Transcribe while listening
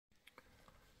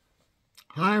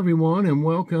Hi, everyone, and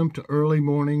welcome to Early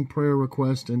Morning Prayer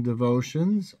Requests and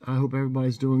Devotions. I hope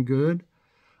everybody's doing good.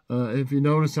 If you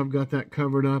notice, I've got that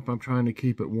covered up. I'm trying to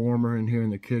keep it warmer in here in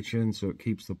the kitchen so it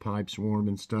keeps the pipes warm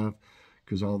and stuff,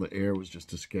 because all the air was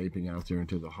just escaping out there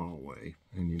into the hallway,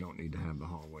 and you don't need to have the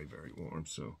hallway very warm.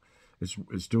 So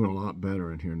it's doing a lot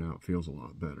better in here now. It feels a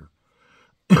lot better.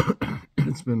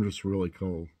 It's been just really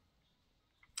cold.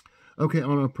 Okay,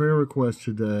 on our prayer request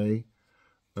today,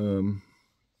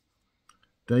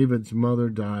 David's mother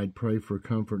died. Pray for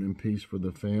comfort and peace for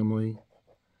the family.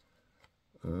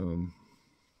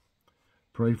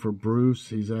 Pray for Bruce.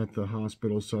 He's at the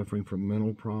hospital suffering from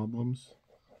mental problems.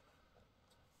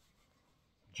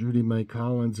 Judy Mae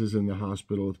Collins is in the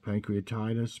hospital with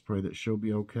pancreatitis. Pray that she'll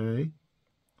be okay.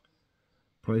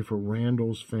 Pray for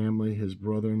Randall's family. His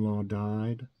brother-in-law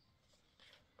died.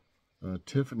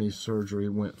 Tiffany's surgery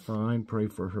went fine. Pray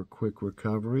for her quick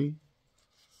recovery.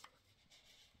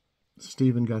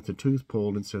 Stephen got the tooth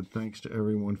pulled and said thanks to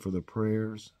everyone for the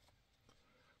prayers.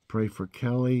 Pray for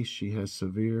Kelly. She has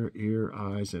severe ear,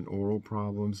 eyes, and oral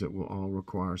problems that will all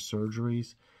require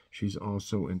surgeries. She's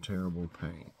also in terrible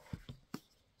pain.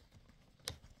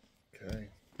 Okay.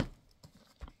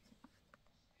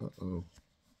 Uh-oh.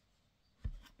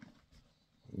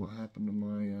 What happened to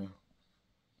my...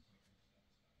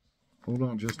 Hold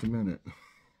on just a minute.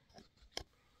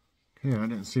 Okay, I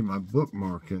didn't see my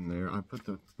bookmark in there. I put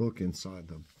the book inside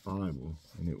the Bible,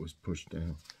 and it was pushed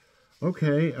down.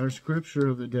 Okay, our scripture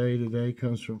of the day today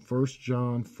comes from 1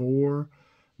 John 4,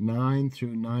 9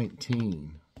 through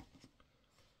 19.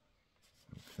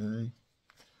 Okay.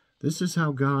 This is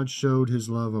how God showed his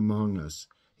love among us.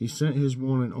 He sent his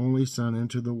one and only Son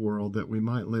into the world that we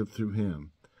might live through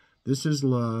him. This is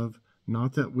love,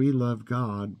 not that we loved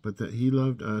God, but that he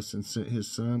loved us and sent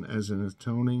his Son as an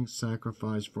atoning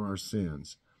sacrifice for our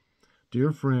sins.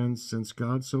 Dear friends, since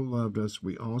God so loved us,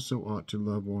 we also ought to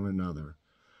love one another.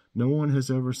 No one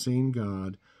has ever seen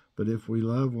God, but if we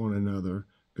love one another,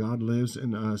 God lives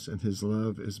in us and his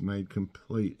love is made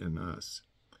complete in us.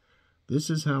 This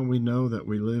is how we know that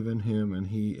we live in him and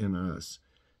he in us.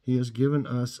 He has given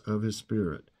us of his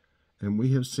Spirit, and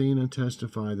we have seen and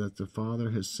testified that the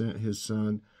Father has sent his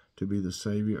Son to be the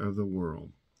Savior of the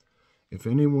world. If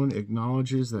anyone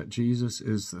acknowledges that Jesus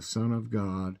is the Son of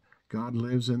God, God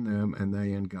lives in them and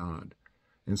they in God.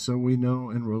 And so we know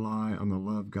and rely on the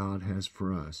love God has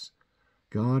for us.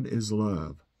 God is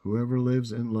love. Whoever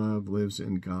lives in love lives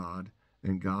in God,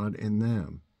 and God in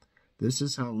them. This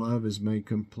is how love is made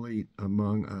complete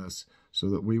among us, so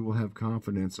that we will have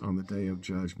confidence on the day of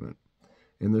judgment.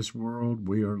 In this world,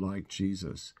 we are like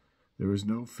Jesus. There is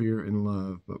no fear in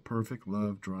love, but perfect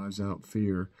love drives out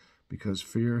fear, because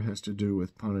fear has to do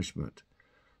with punishment.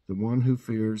 The one who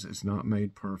fears is not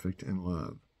made perfect in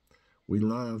love. We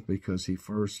love because he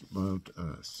first loved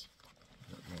us.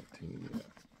 Not 19 yet.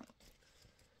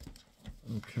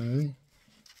 Okay.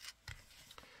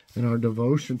 And our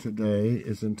devotion today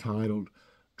is entitled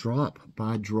Drop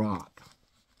by Drop.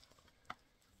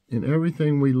 In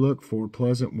everything we look for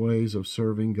pleasant ways of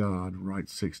serving God,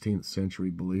 writes 16th century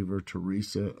believer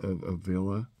Teresa of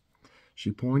Avila.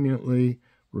 She poignantly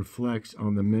reflects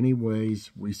on the many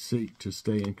ways we seek to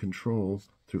stay in control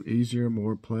through easier,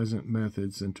 more pleasant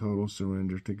methods than total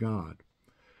surrender to God.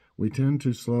 We tend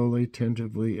to slowly,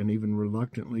 tentatively, and even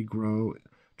reluctantly grow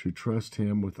to trust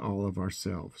him with all of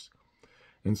ourselves.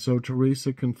 And so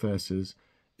Teresa confesses,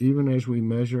 even as we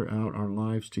measure out our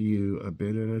lives to you a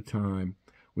bit at a time,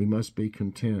 we must be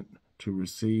content to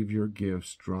receive your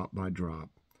gifts drop by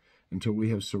drop, until we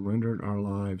have surrendered our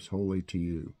lives wholly to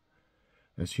you.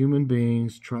 As human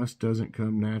beings, trust doesn't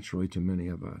come naturally to many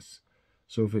of us.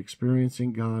 So if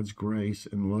experiencing God's grace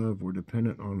and love were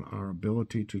dependent on our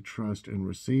ability to trust and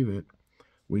receive it,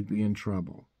 we'd be in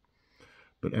trouble.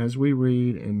 But as we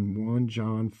read in 1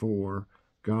 John 4,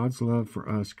 God's love for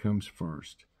us comes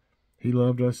first. He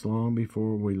loved us long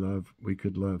before we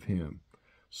could love him,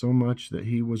 so much that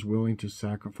he was willing to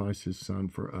sacrifice his Son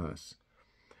for us.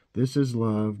 This is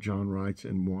love, John writes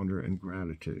in Wonder and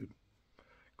Gratitude.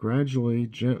 Gradually,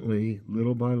 gently,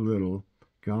 little by little,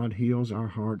 God heals our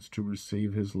hearts to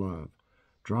receive his love,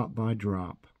 drop by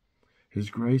drop. His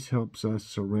grace helps us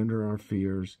surrender our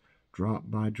fears, drop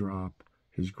by drop.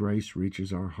 His grace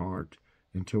reaches our heart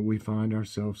until we find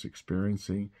ourselves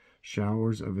experiencing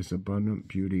showers of his abundant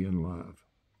beauty and love.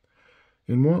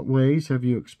 In what ways have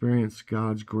you experienced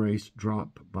God's grace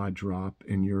drop by drop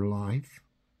in your life?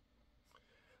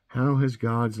 How has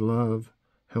God's love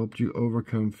helped you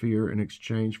overcome fear in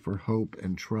exchange for hope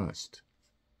and trust?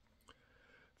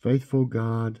 Faithful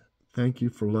God, thank you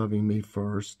for loving me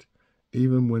first,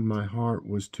 even when my heart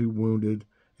was too wounded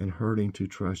and hurting to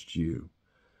trust you.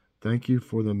 Thank you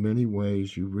for the many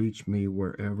ways you reach me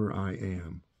wherever I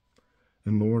am.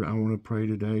 And Lord, I want to pray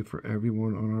today for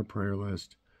everyone on our prayer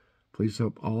list. Please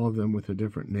help all of them with the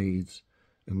different needs.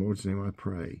 In Lord's name I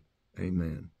pray.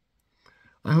 Amen.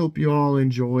 I hope you all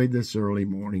enjoyed this early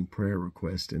morning prayer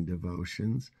request and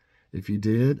devotions. If you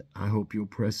did, I hope you'll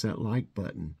press that like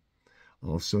button.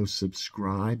 Also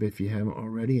subscribe if you haven't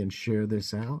already and share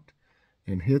this out.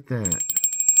 And hit that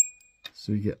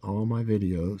so you get all my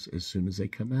videos as soon as they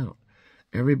come out.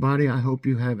 Everybody, I hope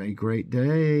you have a great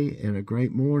day and a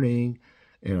great morning.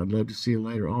 And I'd love to see you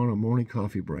later on Morning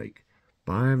Coffee Break.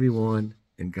 Bye, everyone,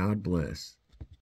 and God bless.